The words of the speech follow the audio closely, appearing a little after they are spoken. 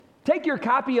Take your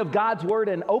copy of God's Word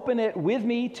and open it with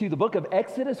me to the book of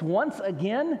Exodus once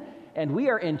again. And we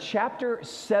are in chapter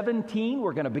 17.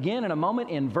 We're going to begin in a moment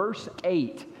in verse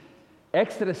 8.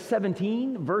 Exodus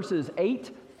 17, verses 8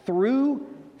 through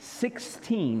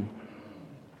 16.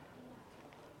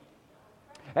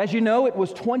 As you know, it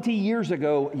was 20 years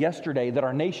ago yesterday that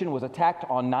our nation was attacked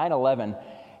on 9/11.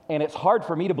 And it's hard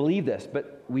for me to believe this,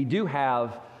 but we do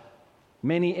have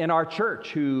many in our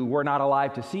church who were not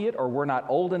alive to see it or were not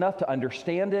old enough to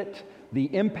understand it,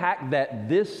 the impact that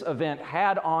this event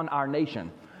had on our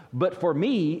nation. But for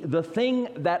me, the thing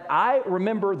that I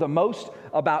remember the most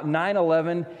about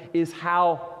 9/11 is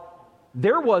how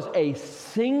there was a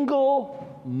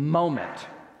single moment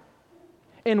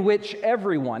in which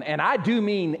everyone, and I do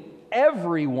mean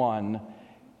everyone,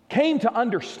 came to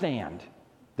understand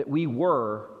that we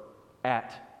were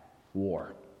at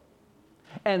war.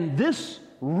 And this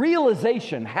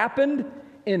realization happened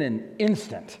in an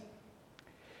instant.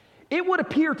 It would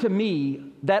appear to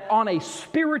me that on a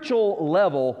spiritual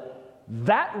level,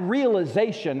 that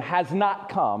realization has not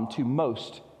come to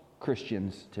most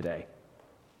Christians today.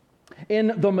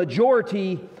 In the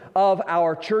majority of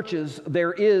our churches,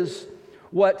 there is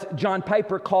what John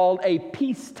Piper called a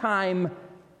peacetime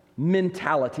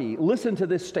mentality. Listen to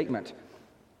this statement.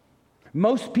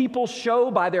 Most people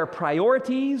show by their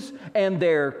priorities and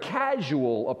their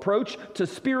casual approach to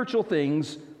spiritual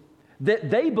things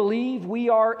that they believe we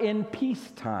are in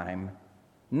peacetime,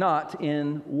 not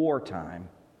in wartime.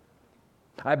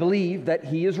 I believe that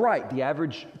he is right. The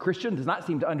average Christian does not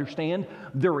seem to understand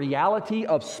the reality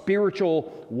of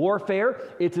spiritual warfare.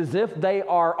 It's as if they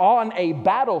are on a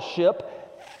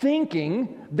battleship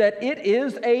thinking that it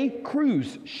is a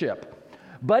cruise ship.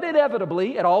 But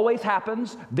inevitably, it always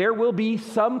happens, there will be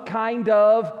some kind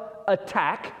of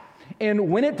attack.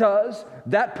 And when it does,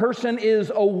 that person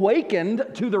is awakened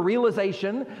to the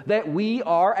realization that we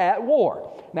are at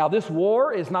war. Now, this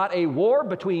war is not a war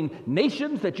between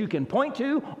nations that you can point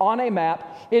to on a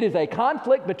map. It is a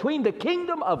conflict between the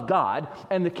kingdom of God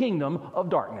and the kingdom of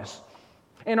darkness.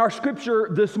 In our scripture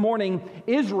this morning,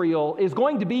 Israel is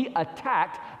going to be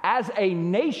attacked as a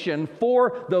nation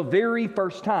for the very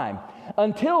first time.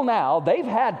 Until now, they've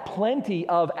had plenty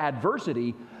of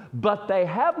adversity, but they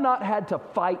have not had to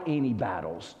fight any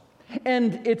battles.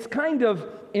 And it's kind of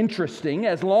interesting,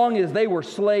 as long as they were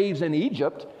slaves in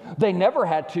Egypt, they never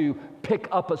had to pick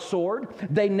up a sword.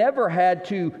 They never had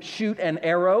to shoot an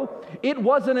arrow. It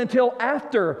wasn't until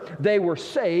after they were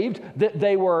saved that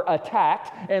they were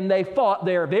attacked, and they fought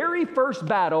their very first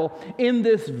battle in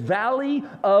this valley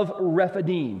of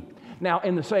Rephidim. Now,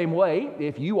 in the same way,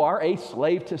 if you are a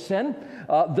slave to sin,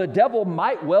 the devil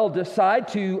might well decide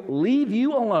to leave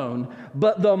you alone.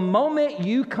 But the moment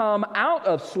you come out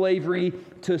of slavery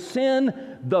to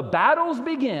sin, the battles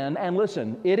begin. And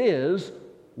listen, it is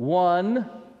one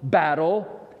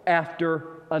battle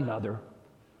after another.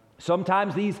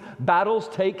 Sometimes these battles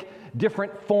take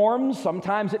different forms.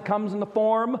 Sometimes it comes in the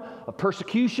form of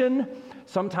persecution.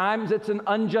 Sometimes it's an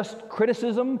unjust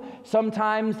criticism.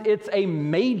 Sometimes it's a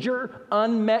major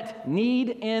unmet need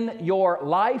in your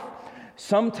life.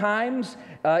 Sometimes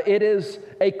it is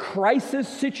a crisis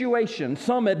situation,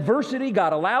 some adversity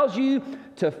God allows you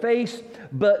to face.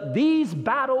 But these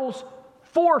battles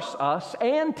force us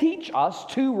and teach us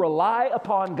to rely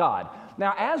upon God.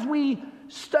 Now, as we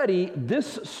study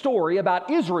this story about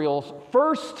Israel's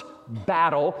first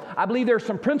battle, I believe there's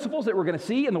some principles that we're going to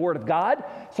see in the Word of God,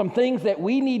 some things that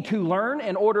we need to learn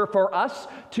in order for us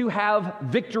to have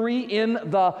victory in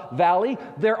the valley.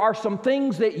 There are some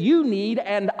things that you need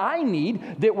and I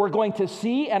need that we're going to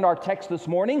see in our text this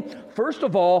morning. First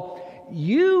of all,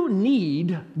 you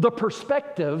need the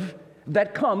perspective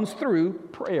that comes through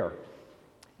prayer.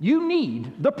 You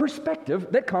need the perspective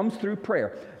that comes through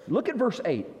prayer. Look at verse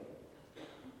 8.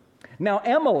 Now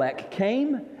Amalek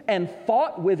came and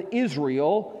fought with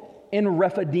Israel in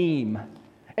Rephidim.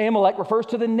 Amalek refers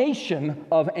to the nation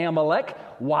of Amalek.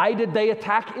 Why did they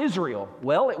attack Israel?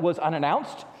 Well, it was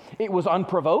unannounced. It was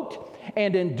unprovoked.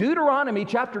 And in Deuteronomy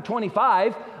chapter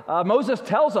 25, Moses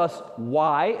tells us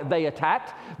why they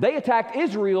attacked. They attacked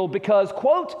Israel because,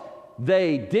 quote,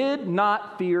 they did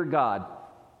not fear God.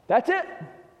 That's it.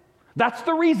 That's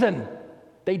the reason.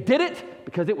 They did it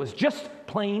because it was just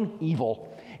plain evil.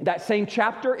 In that same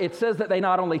chapter, it says that they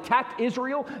not only attacked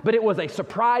Israel, but it was a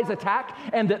surprise attack,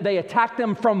 and that they attacked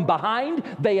them from behind.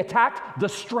 They attacked the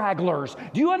stragglers.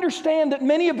 Do you understand that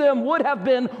many of them would have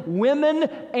been women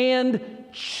and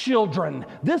children?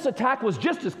 This attack was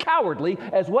just as cowardly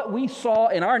as what we saw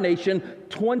in our nation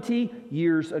 20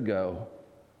 years ago.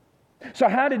 So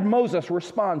how did Moses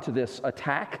respond to this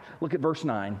attack? Look at verse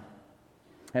 9.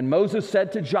 And Moses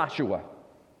said to Joshua,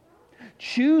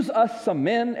 "Choose us some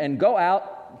men and go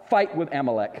out, fight with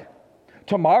Amalek.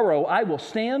 Tomorrow I will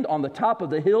stand on the top of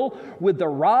the hill with the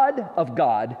rod of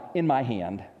God in my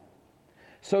hand."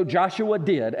 So Joshua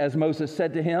did as Moses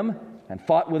said to him and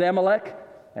fought with Amalek.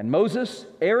 And Moses,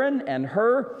 Aaron, and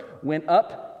Hur went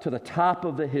up to the top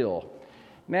of the hill.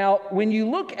 Now, when you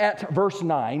look at verse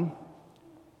 9,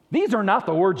 these are not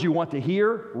the words you want to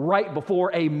hear right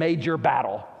before a major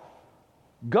battle.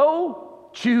 Go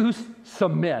choose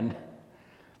some men.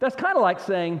 That's kind of like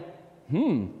saying,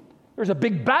 there's a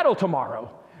big battle tomorrow.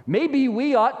 Maybe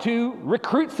we ought to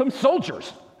recruit some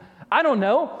soldiers. I don't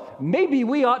know. Maybe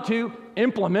we ought to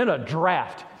implement a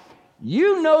draft.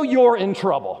 You know you're in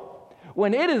trouble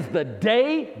when it is the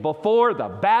day before the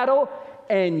battle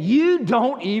and you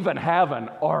don't even have an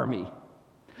army.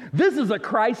 This is a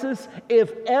crisis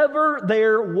if ever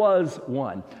there was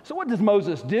one. So what does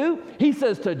Moses do? He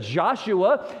says to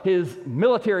Joshua, his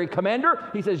military commander,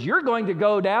 he says, "You're going to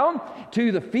go down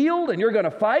to the field and you're going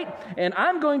to fight, and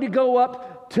I'm going to go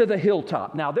up to the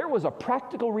hilltop." Now, there was a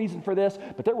practical reason for this,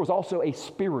 but there was also a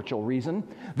spiritual reason.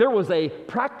 There was a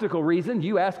practical reason.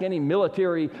 You ask any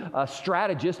military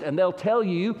strategist, and they'll tell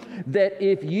you that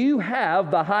if you have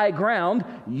the high ground,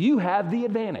 you have the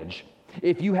advantage.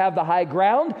 If you have the high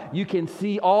ground, you can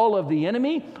see all of the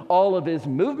enemy, all of his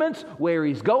movements, where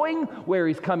he's going, where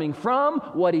he's coming from,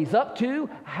 what he's up to,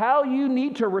 how you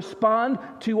need to respond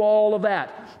to all of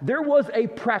that. There was a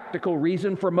practical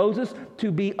reason for Moses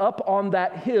to be up on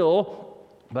that hill,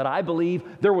 but I believe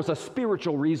there was a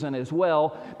spiritual reason as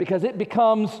well, because it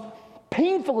becomes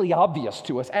painfully obvious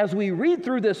to us as we read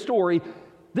through this story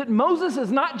that Moses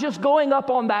is not just going up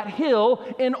on that hill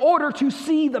in order to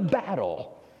see the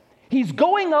battle. He's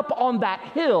going up on that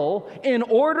hill in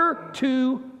order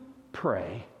to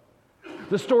pray.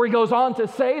 The story goes on to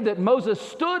say that Moses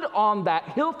stood on that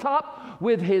hilltop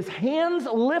with his hands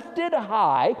lifted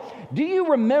high. Do you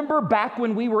remember back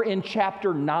when we were in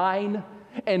chapter 9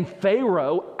 and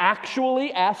Pharaoh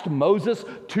actually asked Moses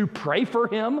to pray for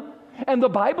him? And the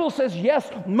Bible says, yes,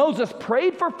 Moses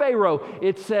prayed for Pharaoh.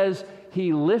 It says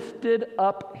he lifted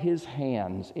up his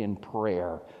hands in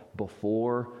prayer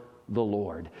before the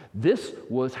Lord. This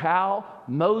was how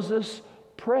Moses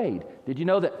prayed. Did you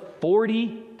know that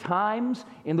 40 times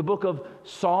in the book of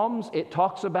Psalms it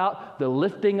talks about the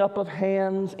lifting up of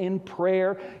hands in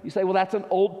prayer? You say, well, that's an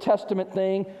Old Testament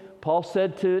thing. Paul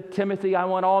said to Timothy, "I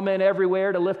want all men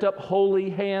everywhere to lift up holy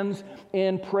hands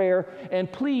in prayer." And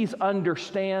please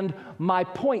understand, my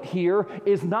point here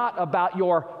is not about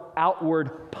your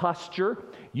outward posture.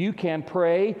 You can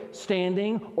pray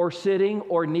standing or sitting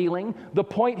or kneeling. The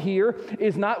point here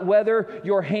is not whether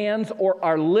your hands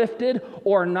are lifted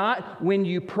or not when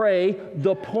you pray.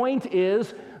 The point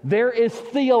is there is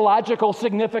theological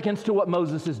significance to what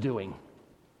Moses is doing.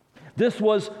 This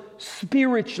was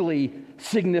spiritually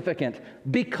significant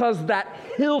because that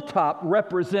hilltop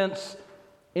represents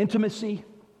intimacy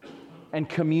and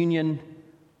communion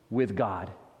with God.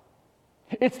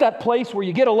 It's that place where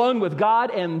you get alone with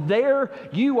God, and there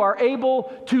you are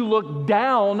able to look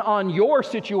down on your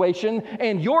situation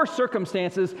and your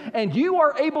circumstances, and you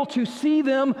are able to see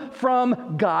them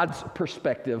from God's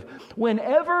perspective.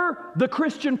 Whenever the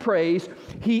Christian prays,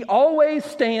 he always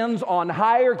stands on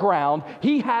higher ground.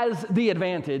 He has the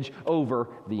advantage over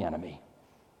the enemy.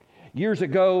 Years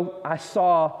ago, I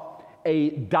saw a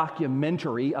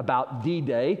documentary about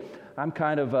D-Day. I'm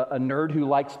kind of a nerd who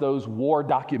likes those war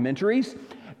documentaries.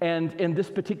 And in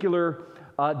this particular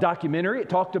documentary, it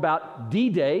talked about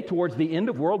D-Day towards the end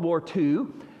of World War II.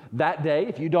 That day,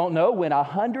 if you don't know, when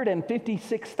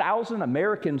 156,000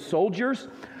 American soldiers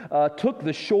took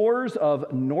the shores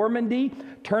of Normandy,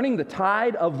 turning the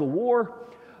tide of the war.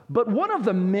 But one of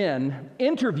the men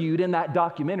interviewed in that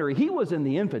documentary, he was in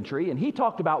the infantry, and he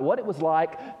talked about what it was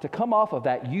like to come off of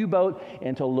that U-boat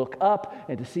and to look up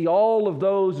and to see all of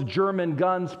those German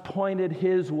guns pointed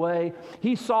his way.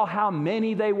 He saw how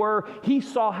many they were. He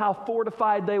saw how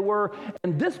fortified they were.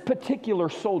 And this particular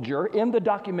soldier in the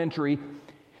documentary,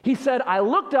 he said, "I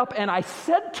looked up and I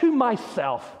said to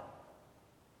myself,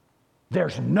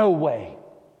 there's no way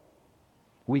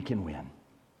we can win."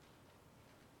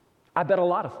 I bet a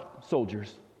lot of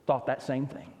soldiers thought that same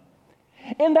thing.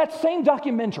 In that same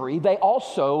documentary, they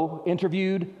also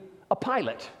interviewed a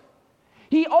pilot.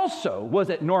 He also was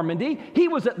at Normandy. He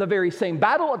was at the very same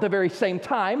battle at the very same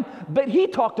time, but he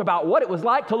talked about what it was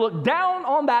like to look down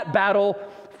on that battle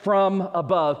from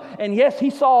above. And yes, he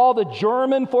saw all the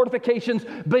German fortifications,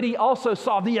 but he also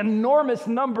saw the enormous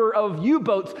number of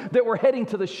U-boats that were heading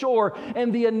to the shore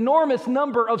and the enormous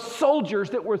number of soldiers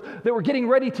that were getting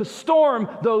ready to storm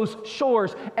those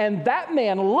shores. And that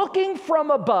man, looking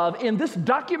from above in this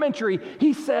documentary,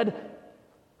 he said,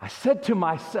 I said to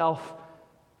myself,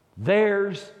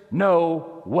 there's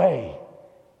no way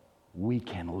we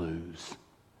can lose.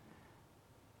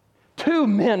 Two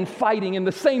men fighting in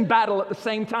the same battle at the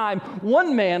same time.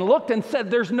 One man looked and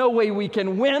said, there's no way we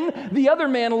can win. The other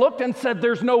man looked and said,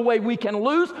 there's no way we can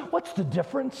lose. What's the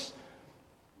difference?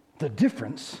 The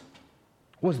difference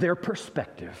was their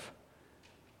perspective.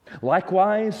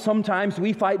 Likewise, sometimes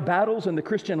we fight battles in the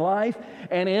Christian life,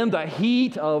 and in the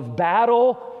heat of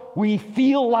battle, we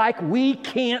feel like we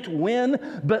can't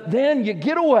win, but then you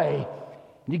get away.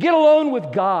 You get alone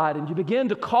with God and you begin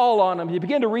to call on Him. You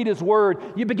begin to read His Word.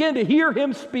 You begin to hear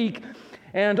Him speak.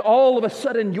 And all of a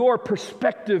sudden your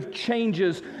perspective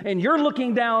changes and you're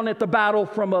looking down at the battle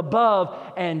from above.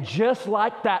 And just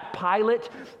like that pilot,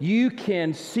 you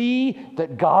can see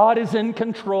that God is in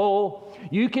control.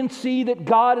 You can see that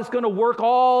God is going to work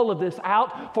all of this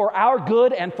out for our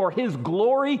good and for His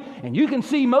glory. And you can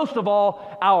see most of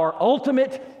all our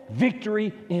ultimate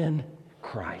victory in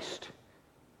Christ.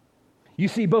 You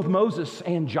see, both Moses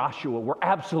and Joshua were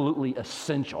absolutely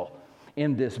essential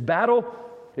in this battle.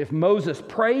 If Moses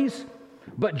prays,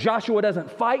 but Joshua doesn't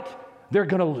fight, they're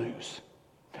going to lose.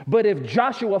 But if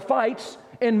Joshua fights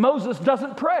and Moses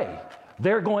doesn't pray,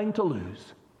 they're going to lose.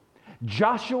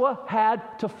 Joshua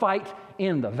had to fight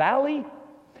in the valley,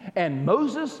 and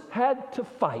Moses had to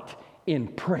fight in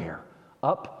prayer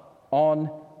up on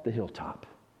the hilltop.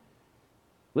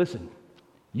 Listen.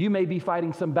 You may be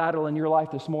fighting some battle in your life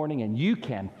this morning, and you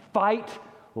can fight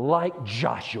like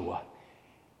Joshua.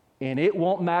 And it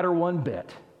won't matter one bit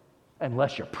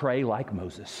unless you pray like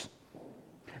Moses.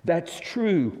 That's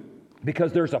true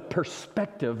because there's a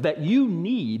perspective that you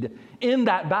need in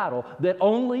that battle that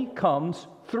only comes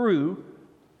through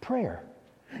prayer.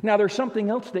 Now, there's something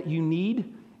else that you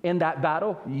need in that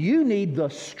battle. You need the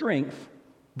strength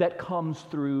that comes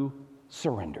through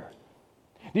surrender.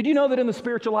 Did you know that in the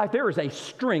spiritual life there is a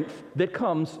strength that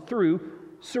comes through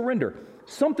surrender?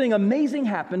 Something amazing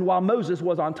happened while Moses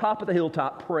was on top of the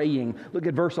hilltop praying. Look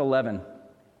at verse 11.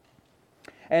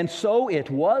 And so it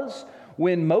was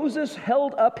when Moses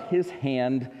held up his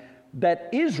hand that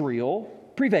Israel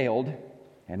prevailed,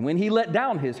 and when he let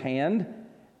down his hand,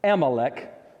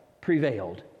 Amalek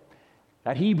prevailed.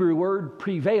 That Hebrew word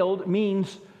prevailed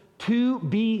means to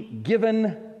be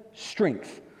given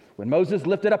strength. When Moses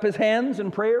lifted up his hands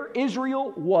in prayer,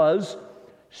 Israel was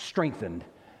strengthened.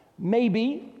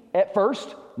 Maybe at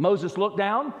first Moses looked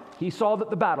down, he saw that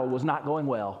the battle was not going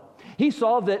well. He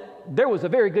saw that there was a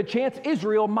very good chance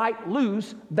Israel might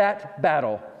lose that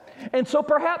battle. And so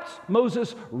perhaps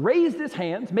Moses raised his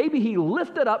hands, maybe he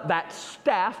lifted up that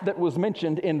staff that was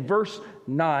mentioned in verse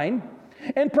 9,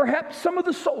 and perhaps some of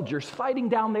the soldiers fighting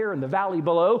down there in the valley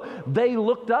below, they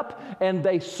looked up and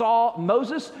they saw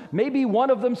Moses. Maybe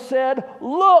one of them said,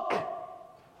 look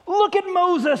at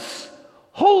Moses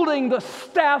holding the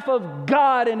staff of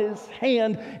God in his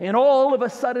hand. And all of a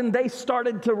sudden they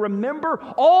started to remember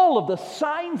all of the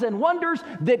signs and wonders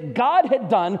that God had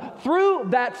done through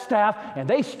that staff, and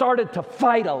they started to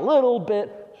fight a little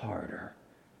bit harder.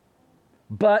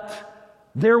 But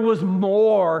there was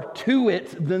more to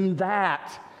it than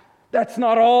that. That's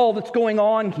not all that's going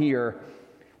on here.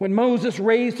 When Moses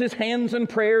raised his hands in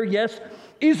prayer, yes,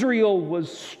 Israel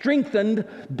was strengthened,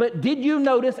 but did you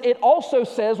notice it also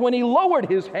says when he lowered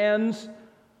his hands,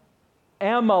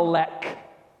 Amalek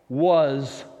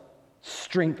was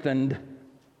strengthened.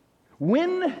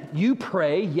 When you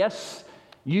pray, yes,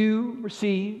 you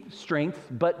receive strength,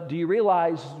 but do you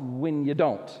realize when you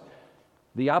don't?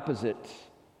 The opposite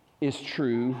is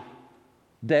true,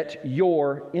 that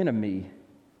your enemy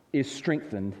is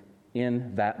strengthened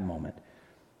in that moment.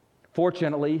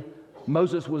 Fortunately,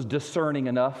 Moses was discerning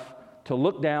enough to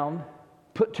look down,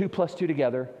 put 2 plus 2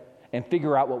 together, and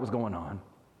figure out what was going on.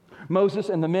 Moses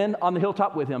and the men on the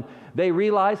hilltop with him, they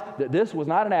realized that this was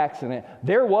not an accident.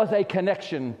 There was a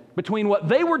connection between what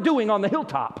they were doing on the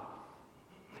hilltop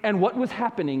and what was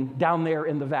happening down there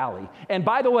in the valley. And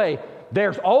by the way,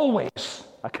 there's always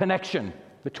a connection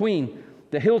between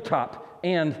the hilltop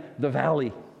and the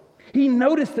valley. He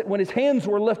noticed that when his hands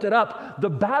were lifted up,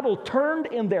 the battle turned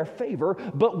in their favor,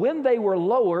 but when they were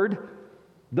lowered,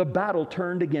 the battle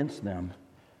turned against them.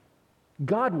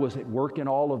 God was at work in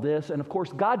all of this, and of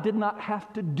course, God did not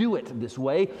have to do it this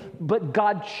way, but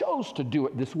God chose to do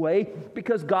it this way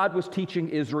because God was teaching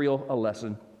Israel a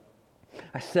lesson.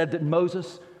 I said that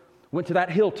Moses went to that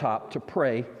hilltop to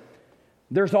pray,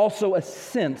 there's also a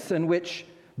sense in which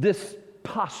this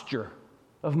posture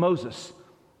of Moses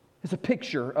is a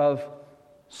picture of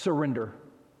surrender.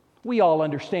 We all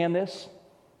understand this.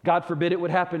 God forbid it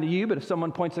would happen to you, but if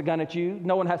someone points a gun at you,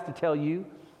 no one has to tell you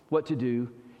what to do.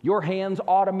 Your hands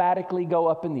automatically go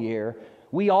up in the air.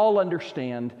 We all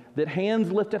understand that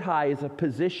hands lifted high is a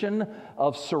position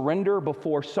of surrender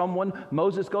before someone.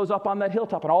 Moses goes up on that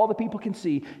hilltop and all the people can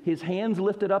see his hands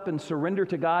lifted up in surrender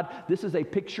to God. This is a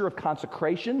picture of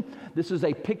consecration. This is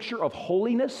a picture of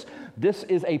holiness. This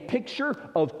is a picture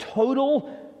of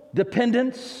total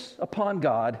dependence upon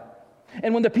God.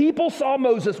 And when the people saw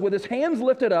Moses with his hands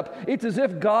lifted up, it's as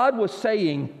if God was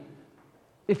saying,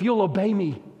 if you'll obey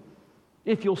me,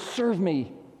 if you'll serve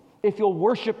me, if you'll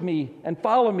worship me and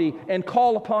follow me and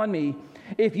call upon me,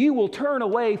 if you will turn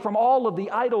away from all of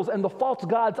the idols and the false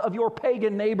gods of your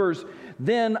pagan neighbors,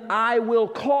 then I will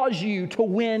cause you to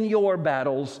win your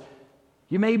battles.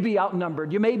 You may be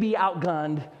outnumbered. You may be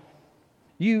outgunned.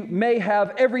 You may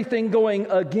have everything going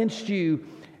against you.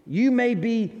 You may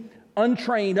be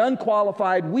untrained,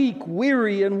 unqualified, weak,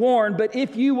 weary, and worn, but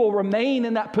if you will remain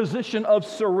in that position of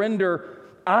surrender,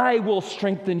 I will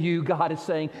strengthen you, God is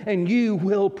saying, and you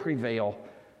will prevail.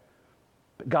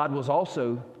 But God was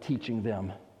also teaching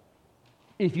them,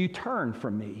 if you turn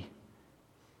from me,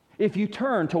 if you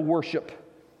turn to worship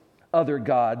other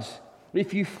gods,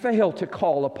 if you fail to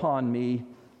call upon me,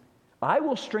 I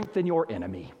will strengthen your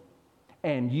enemy,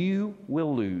 and you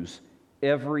will lose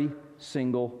every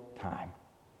single time.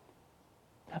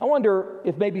 I wonder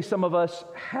if maybe some of us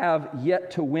have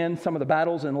yet to win some of the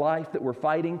battles in life that we're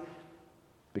fighting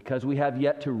because we have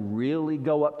yet to really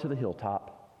go up to the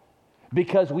hilltop,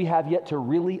 because we have yet to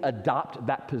really adopt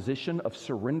that position of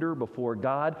surrender before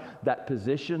God, that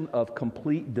position of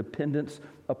complete dependence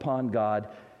upon God.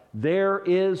 There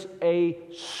is a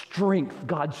strength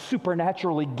God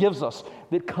supernaturally gives us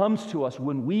that comes to us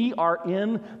when we are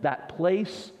in that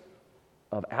place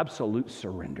of absolute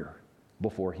surrender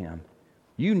before Him.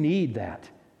 You need that.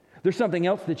 There's something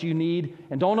else that you need,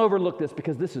 and don't overlook this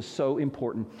because this is so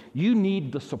important. You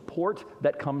need the support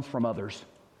that comes from others.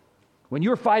 When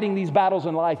you're fighting these battles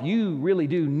in life, you really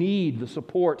do need the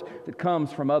support that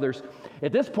comes from others.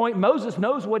 At this point, Moses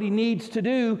knows what he needs to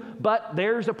do, but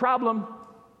there's a problem.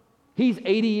 He's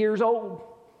 80 years old.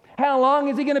 How long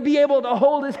is he going to be able to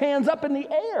hold his hands up in the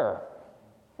air?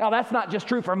 Now, that's not just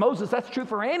true for Moses, that's true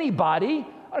for anybody.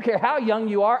 I don't care how young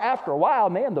you are, after a while,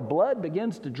 man, the blood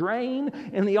begins to drain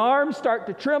and the arms start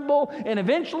to tremble and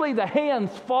eventually the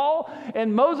hands fall.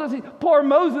 And poor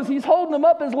Moses, he's holding them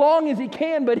up as long as he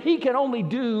can, but he can only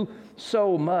do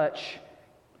so much.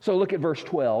 So look at verse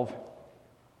 12.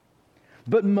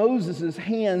 But Moses'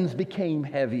 hands became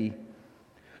heavy.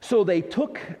 So they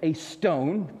took a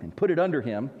stone and put it under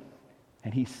him,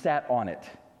 and he sat on it.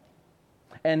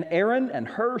 And Aaron and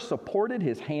Hur supported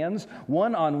his hands,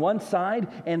 one on one side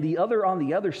and the other on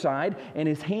the other side, and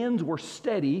his hands were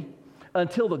steady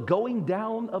until the going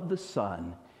down of the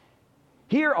sun.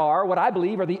 Here are what I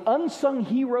believe are the unsung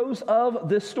heroes of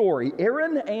this story,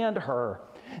 Aaron and Hur.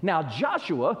 Now,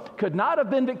 Joshua could not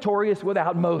have been victorious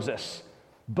without Moses,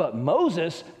 but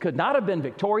Moses could not have been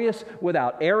victorious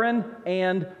without Aaron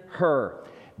and Hur.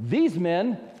 These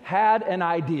men had an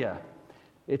idea.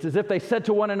 It's as if they said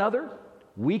to one another,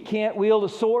 we can't wield a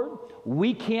sword,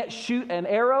 we can't shoot an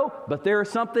arrow, but there is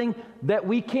something that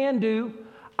we can do.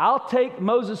 I'll take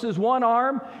Moses' one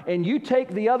arm, and you take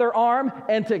the other arm,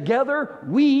 and together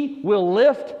we will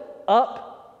lift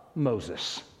up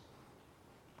Moses.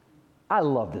 I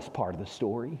love this part of the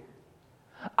story.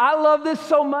 I love this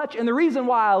so much, and the reason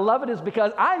why I love it is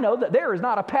because I know that there is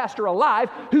not a pastor alive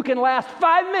who can last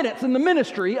 5 minutes in the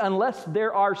ministry unless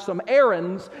there are some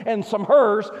Aarons and some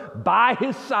Hurs by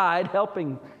his side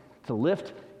helping to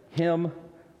lift him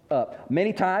up.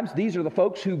 Many times, these are the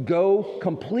folks who go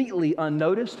completely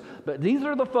unnoticed, but these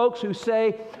are the folks who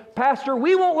say, Pastor,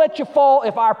 we won't let you fall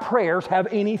if our prayers have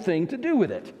anything to do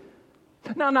with it.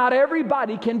 Now, not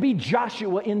everybody can be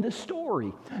Joshua in this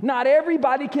story. Not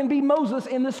everybody can be Moses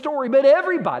in this story, but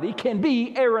everybody can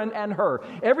be Aaron and Hur.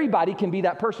 Everybody can be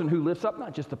that person who lifts up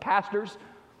not just the pastors,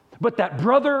 but that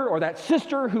brother or that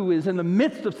sister who is in the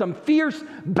midst of some fierce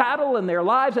battle in their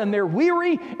lives and they're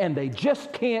weary and they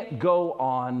just can't go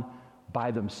on by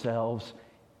themselves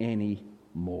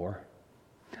anymore.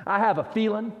 I have a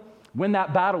feeling when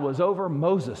that battle was over,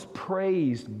 Moses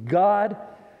praised God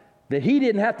that he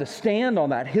didn't have to stand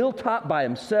on that hilltop by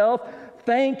himself.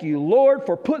 Thank you, Lord,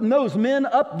 for putting those men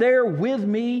up there with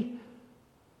me.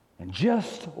 And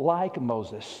just like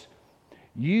Moses,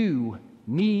 you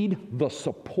need the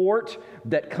support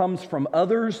that comes from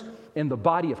others in the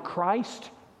body of Christ.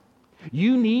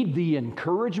 You need the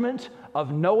encouragement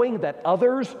of knowing that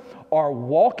others are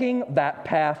walking that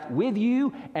path with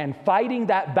you and fighting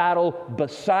that battle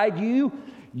beside you.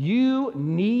 You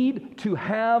need to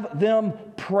have them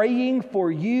praying for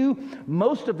you.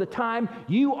 Most of the time,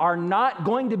 you are not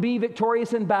going to be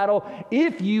victorious in battle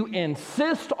if you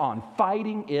insist on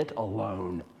fighting it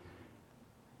alone.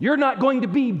 You're not going to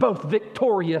be both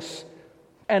victorious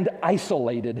and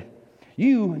isolated.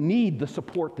 You need the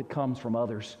support that comes from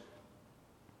others.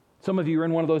 Some of you are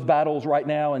in one of those battles right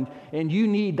now, and you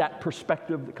need that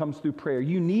perspective that comes through prayer.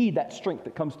 You need that strength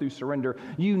that comes through surrender.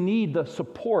 You need the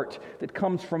support that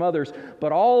comes from others.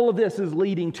 But all of this is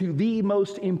leading to the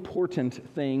most important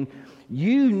thing.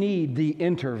 You need the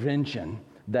intervention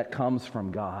that comes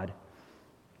from God.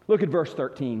 Look at verse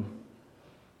 13.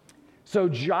 So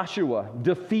Joshua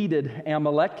defeated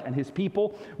Amalek and his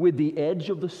people with the edge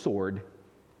of the sword.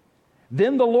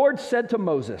 Then the Lord said to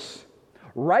Moses,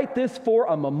 "Write this for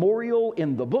a memorial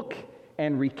in the book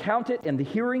and recount it in the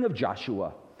hearing of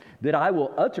Joshua, that I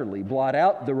will utterly blot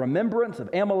out the remembrance of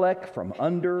Amalek from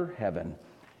under heaven."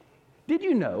 Did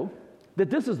you know that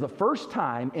this is the first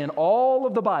time in all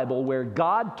of the Bible where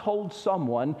God told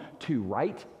someone to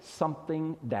write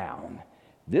something down?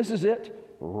 This is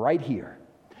it right here.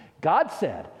 God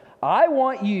said, "I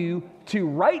want you to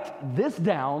write this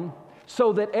down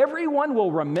so that everyone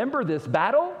will remember this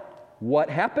battle, what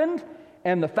happened,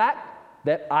 and the fact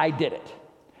that I did it."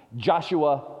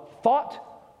 Joshua fought,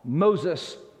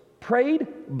 Moses prayed,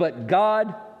 but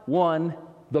God won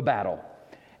the battle.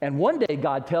 And one day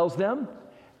God tells them,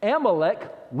 Amalek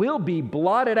will be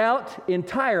blotted out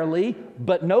entirely,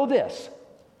 but know this,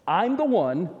 I'm the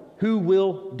one who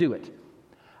will do it.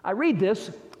 I read this,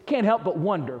 can't help but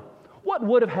wonder, what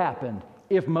would have happened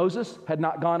if Moses had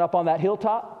not gone up on that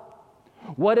hilltop?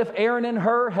 What if Aaron and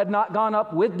Hur had not gone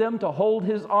up with them to hold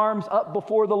his arms up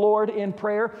before the Lord in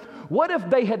prayer? What if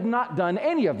they had not done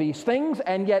any of these things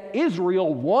and yet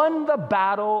Israel won the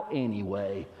battle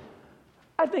anyway?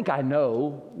 I think I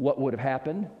know what would have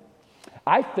happened.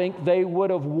 I think they would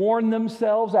have worn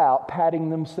themselves out, patting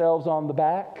themselves on the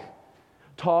back,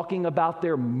 talking about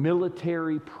their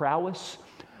military prowess.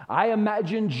 I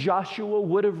imagine Joshua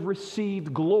would have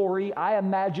received glory. I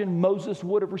imagine Moses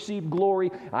would have received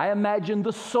glory. I imagine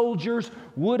the soldiers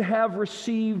would have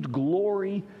received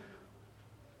glory.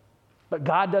 But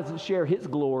God doesn't share his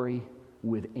glory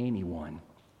with anyone.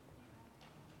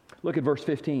 Look at verse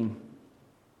 15.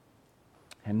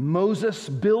 And Moses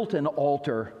built an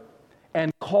altar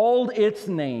and called its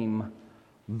name,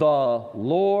 "The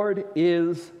Lord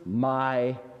is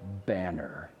my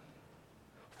banner."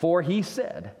 For he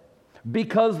said,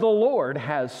 "Because the Lord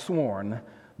has sworn,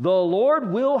 the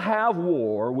Lord will have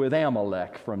war with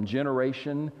Amalek from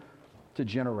generation to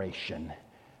generation."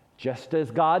 Just as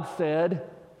God said,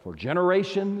 for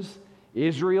generations,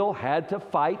 Israel had to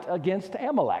fight against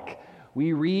Amalek.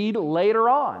 We read later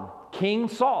on, King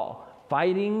Saul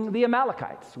fighting the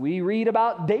Amalekites. We read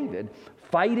about David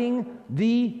fighting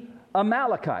the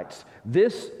Amalekites.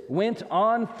 This went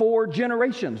on for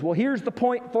generations. Well, here's the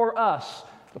point for us.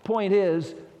 The point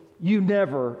is, you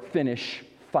never finish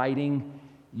fighting.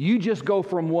 You just go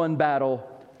from one battle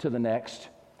to the next.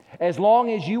 As long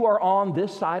as you are on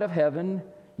this side of heaven,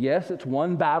 yes, it's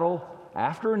one battle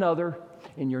after another,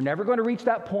 and you're never going to reach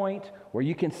that point where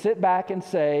you can sit back and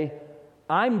say,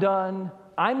 I'm done,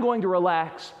 I'm going to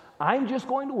relax, I'm just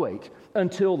going to wait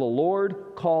until the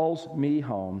Lord calls me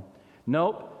home.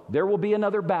 Nope, there will be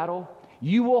another battle.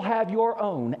 You will have your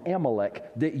own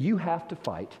Amalek that you have to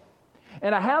fight.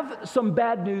 And I have some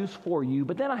bad news for you,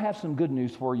 but then I have some good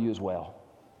news for you as well.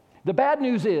 The bad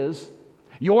news is,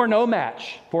 you're no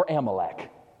match for Amalek.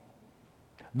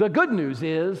 The good news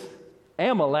is,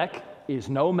 Amalek is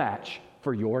no match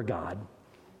for your God.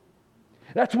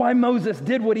 That's why Moses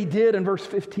did what he did in verse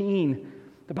 15.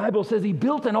 The Bible says he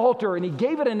built an altar and he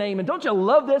gave it a name. And don't you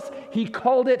love this? He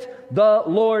called it, "The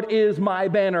Lord is my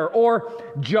banner," or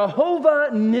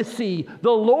Jehovah Nissi,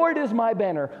 "The Lord is my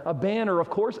banner." A banner, of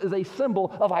course, is a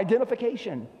symbol of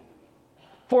identification.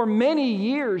 For many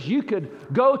years, you could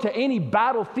go to any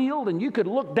battlefield and you could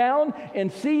look down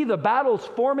and see the battles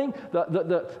forming,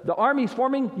 the armies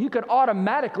forming. You could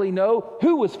automatically know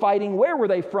who was fighting, where were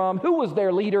they from, who was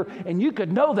their leader, and you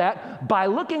could know that by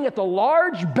looking at the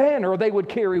large banner they would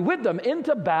carry with them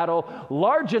into battle,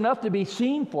 large enough to be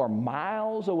seen for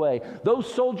miles away.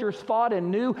 Those soldiers fought and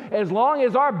knew, as long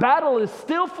as our battle is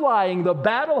still flying, the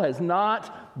battle has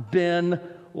not been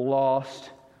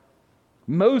lost.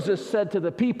 Moses said to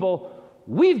the people,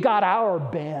 "We've got our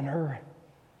banner.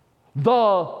 The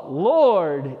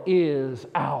Lord is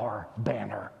our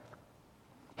banner."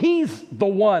 He's the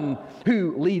one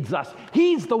who leads us.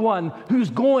 He's the one who's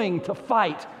going to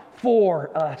fight for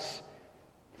us.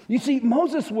 You see,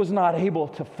 Moses was not able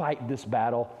to fight this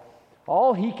battle.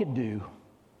 All he could do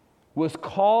was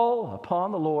call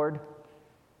upon the Lord,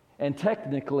 and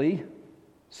technically,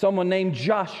 someone named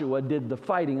Joshua did the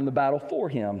fighting in the battle for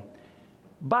him.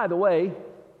 By the way,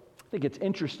 I think it's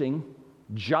interesting,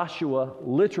 Joshua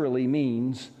literally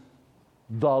means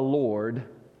the Lord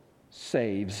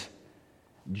saves.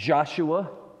 Joshua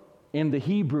in the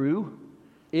Hebrew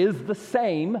is the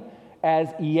same as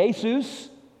Jesus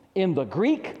in the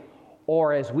Greek,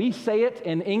 or as we say it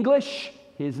in English,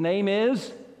 his name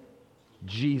is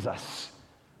Jesus.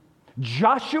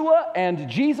 Joshua and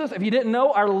Jesus, if you didn't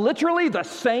know, are literally the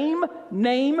same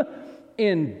name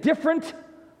in different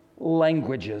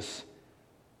languages.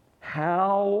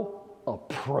 How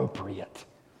appropriate.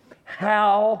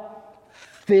 How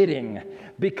fitting.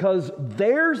 Because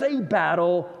there's a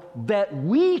battle that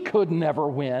we could never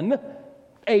win.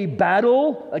 A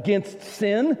battle against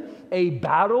sin. A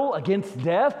battle against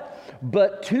death.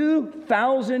 But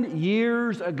 2,000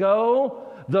 years ago,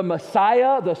 the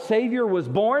Messiah, the Savior, was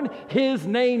born. His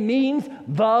name means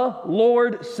the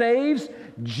Lord saves.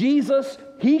 Jesus,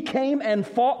 He came and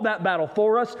fought that battle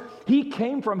for us. He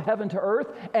came from heaven to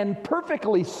earth and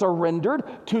perfectly surrendered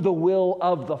to the will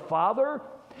of the Father,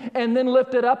 and then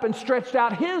lifted up and stretched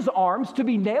out His arms to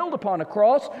be nailed upon a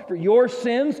cross for your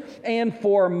sins and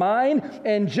for mine.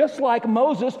 And just like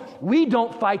Moses, we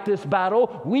don't fight this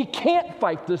battle. We can't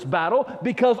fight this battle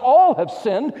because all have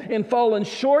sinned and fallen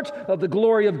short of the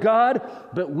glory of God.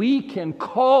 But we can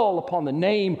call upon the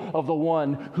name of the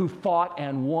one who fought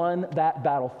and won that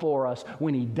battle for us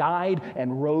when He died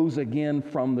and rose again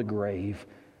from the grave.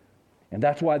 And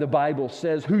that's why the Bible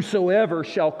says, whosoever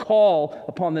shall call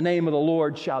upon the name of the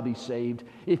Lord shall be saved.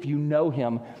 If you know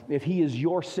Him, if He is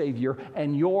your Savior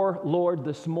and your Lord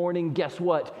this morning, guess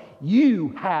what? You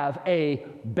have a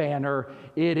banner.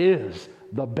 It is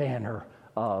the banner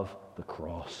of the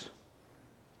cross.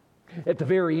 At the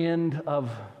very end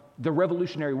of the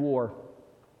Revolutionary War,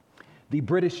 the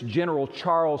British General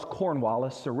Charles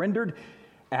Cornwallis surrendered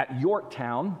at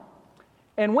Yorktown.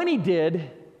 And when he did,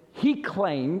 he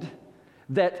claimed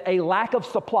that a lack of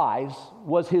supplies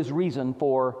was his reason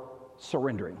for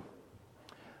surrendering.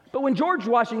 But when George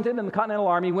Washington and the Continental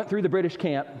Army went through the British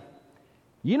camp,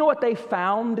 you know what they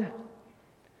found?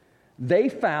 They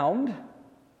found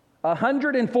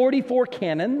 144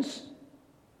 cannons,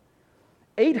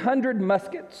 800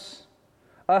 muskets,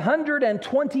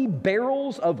 120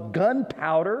 barrels of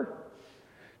gunpowder,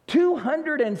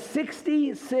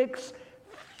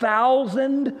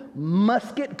 266,000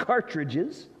 musket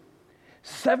cartridges,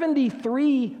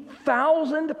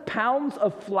 73,000 pounds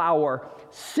of flour,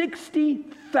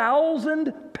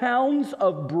 60,000 pounds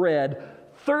of bread,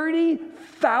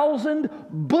 30,000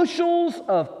 bushels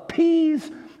of peas,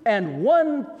 and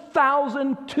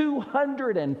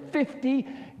 1,250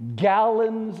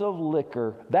 gallons of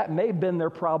liquor. That may have been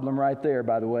their problem right there,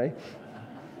 by the way.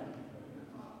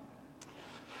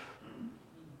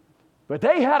 But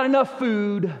they had enough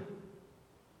food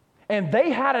and they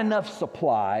had enough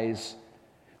supplies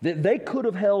that they could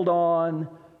have held on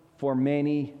for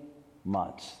many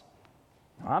months.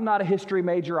 I'm not a history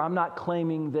major. I'm not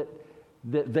claiming that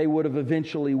they would have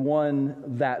eventually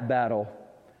won that battle.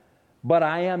 But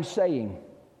I am saying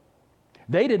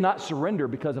they did not surrender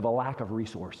because of a lack of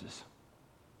resources.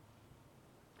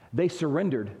 They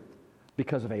surrendered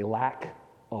because of a lack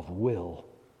of will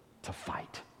to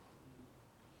fight.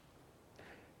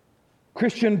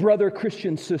 Christian brother,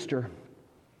 Christian sister,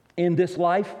 in this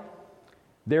life,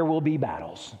 there will be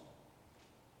battles.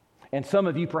 And some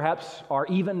of you perhaps are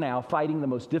even now fighting the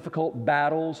most difficult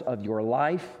battles of your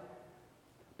life.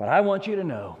 But I want you to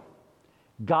know,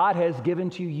 God has given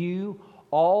to you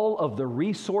all of the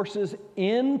resources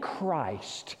in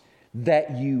Christ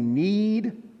that you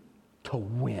need to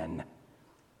win.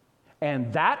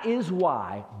 And that is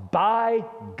why, by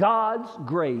God's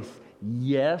grace,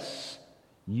 yes,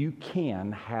 you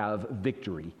can have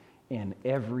victory in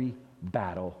every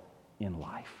battle in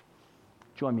life.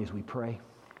 Join me as we pray.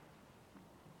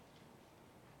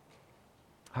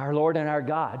 Our Lord and our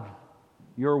God,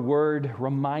 your word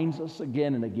reminds us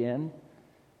again and again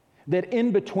that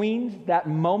in between that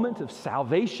moment of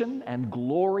salvation and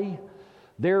glory,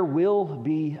 there will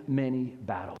be many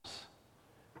battles.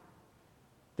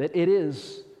 That it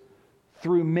is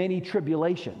through many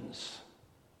tribulations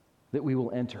that we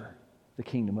will enter the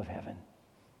kingdom of heaven.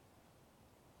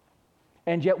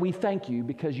 And yet we thank you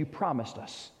because you promised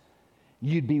us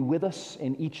you'd be with us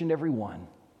in each and every one.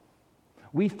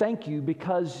 We thank you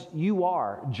because you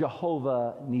are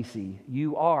Jehovah Nissi.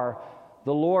 You are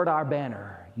the Lord our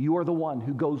banner. You are the one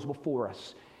who goes before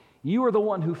us. You are the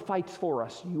one who fights for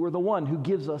us. You are the one who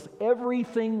gives us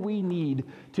everything we need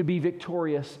to be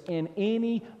victorious in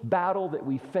any battle that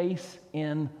we face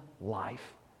in life.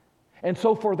 And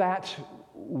so for that,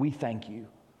 we thank you.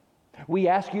 We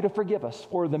ask you to forgive us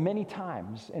for the many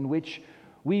times in which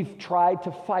we've tried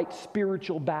to fight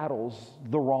spiritual battles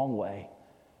the wrong way.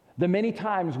 The many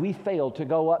times we failed to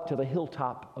go up to the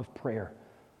hilltop of prayer.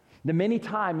 The many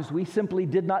times we simply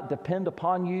did not depend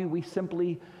upon you. We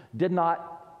simply did not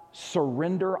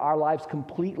surrender our lives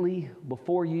completely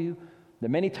before you. The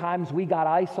many times we got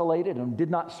isolated and did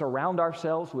not surround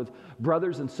ourselves with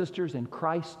brothers and sisters in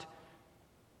Christ.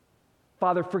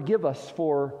 Father, forgive us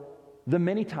for the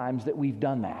many times that we've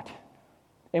done that.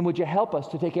 And would you help us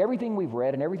to take everything we've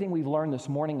read and everything we've learned this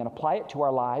morning and apply it to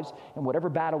our lives in whatever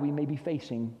battle we may be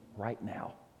facing right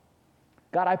now.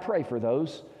 God, I pray for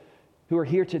those who are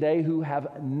here today who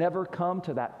have never come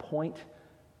to that point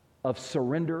of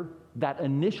surrender, that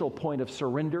initial point of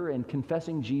surrender and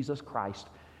confessing Jesus Christ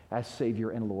as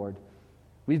Savior and Lord.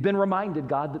 We've been reminded,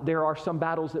 God, that there are some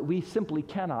battles that we simply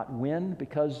cannot win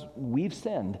because we've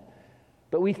sinned.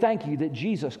 But we thank you that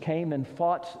Jesus came and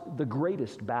fought the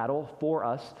greatest battle for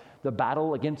us, the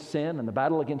battle against sin and the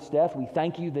battle against death. We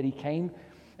thank you that he came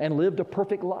and lived a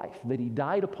perfect life, that he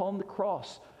died upon the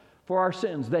cross for our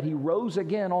sins, that he rose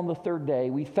again on the third day.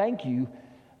 We thank you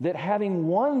that having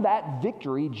won that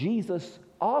victory, Jesus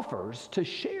offers to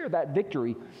share that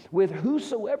victory with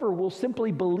whosoever will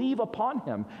simply believe upon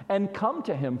him and come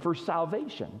to him for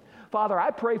salvation. Father,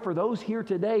 I pray for those here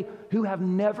today who have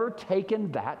never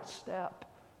taken that step,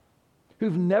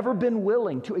 who've never been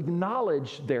willing to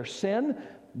acknowledge their sin,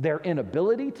 their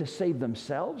inability to save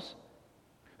themselves,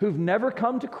 who've never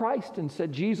come to Christ and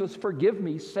said, Jesus, forgive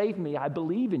me, save me, I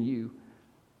believe in you.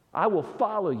 I will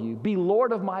follow you. Be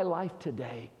Lord of my life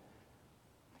today.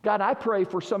 God, I pray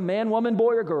for some man, woman,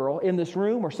 boy, or girl in this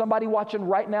room or somebody watching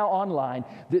right now online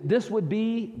that this would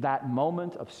be that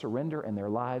moment of surrender in their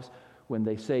lives when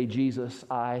they say, Jesus,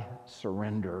 I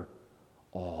surrender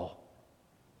all.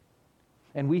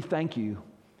 And we thank you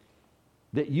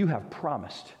that you have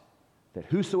promised that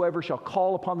whosoever shall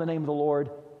call upon the name of the Lord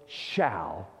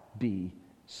shall be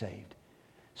saved.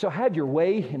 So have your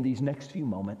way in these next few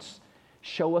moments.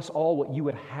 Show us all what you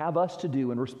would have us to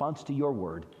do in response to your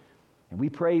word. And we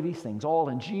pray these things all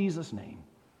in Jesus' name.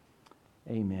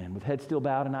 Amen. With heads still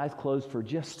bowed and eyes closed for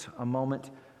just a moment,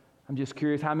 I'm just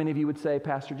curious how many of you would say,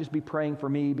 Pastor, just be praying for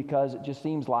me, because it just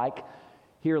seems like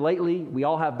here lately we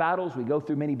all have battles. We go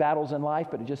through many battles in life,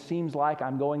 but it just seems like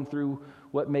I'm going through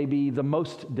what may be the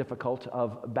most difficult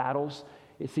of battles.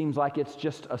 It seems like it's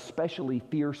just especially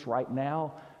fierce right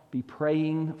now. Be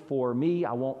praying for me.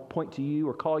 I won't point to you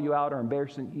or call you out or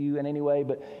embarrass you in any way,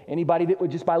 but anybody that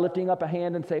would just by lifting up a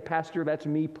hand and say, Pastor, that's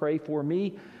me, pray for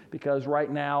me, because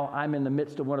right now I'm in the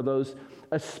midst of one of those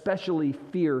especially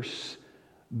fierce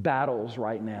battles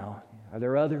right now. Are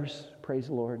there others? Praise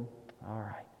the Lord. All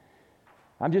right.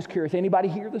 I'm just curious, anybody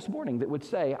here this morning that would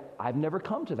say, I've never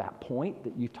come to that point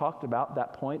that you've talked about,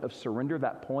 that point of surrender,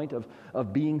 that point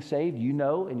of being saved. You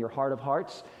know in your heart of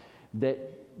hearts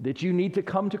that you need to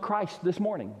come to Christ this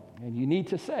morning. And you need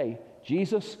to say,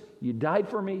 Jesus, you died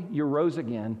for me, you rose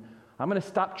again. I'm going to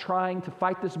stop trying to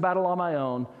fight this battle on my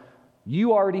own.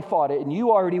 You already fought it, and you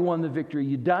already won the victory.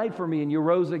 You died for me, and you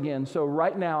rose again. So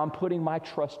right now, I'm putting my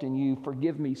trust in you.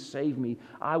 Forgive me, save me.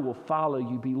 I will follow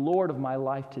you. Be Lord of my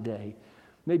life today.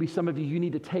 Maybe some of you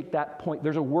need to take that point.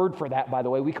 There's a word for that, by the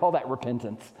way. We call that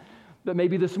repentance. But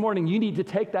maybe this morning you need to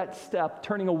take that step,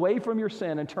 turning away from your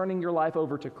sin and turning your life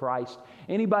over to Christ.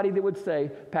 Anybody that would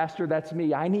say, Pastor, that's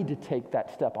me, I need to take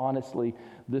that step honestly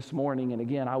this morning. And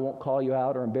again, I won't call you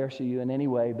out or embarrass you in any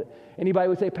way, but anybody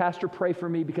would say, Pastor, pray for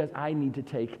me because I need to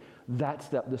take that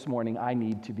step this morning. I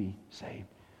need to be saved.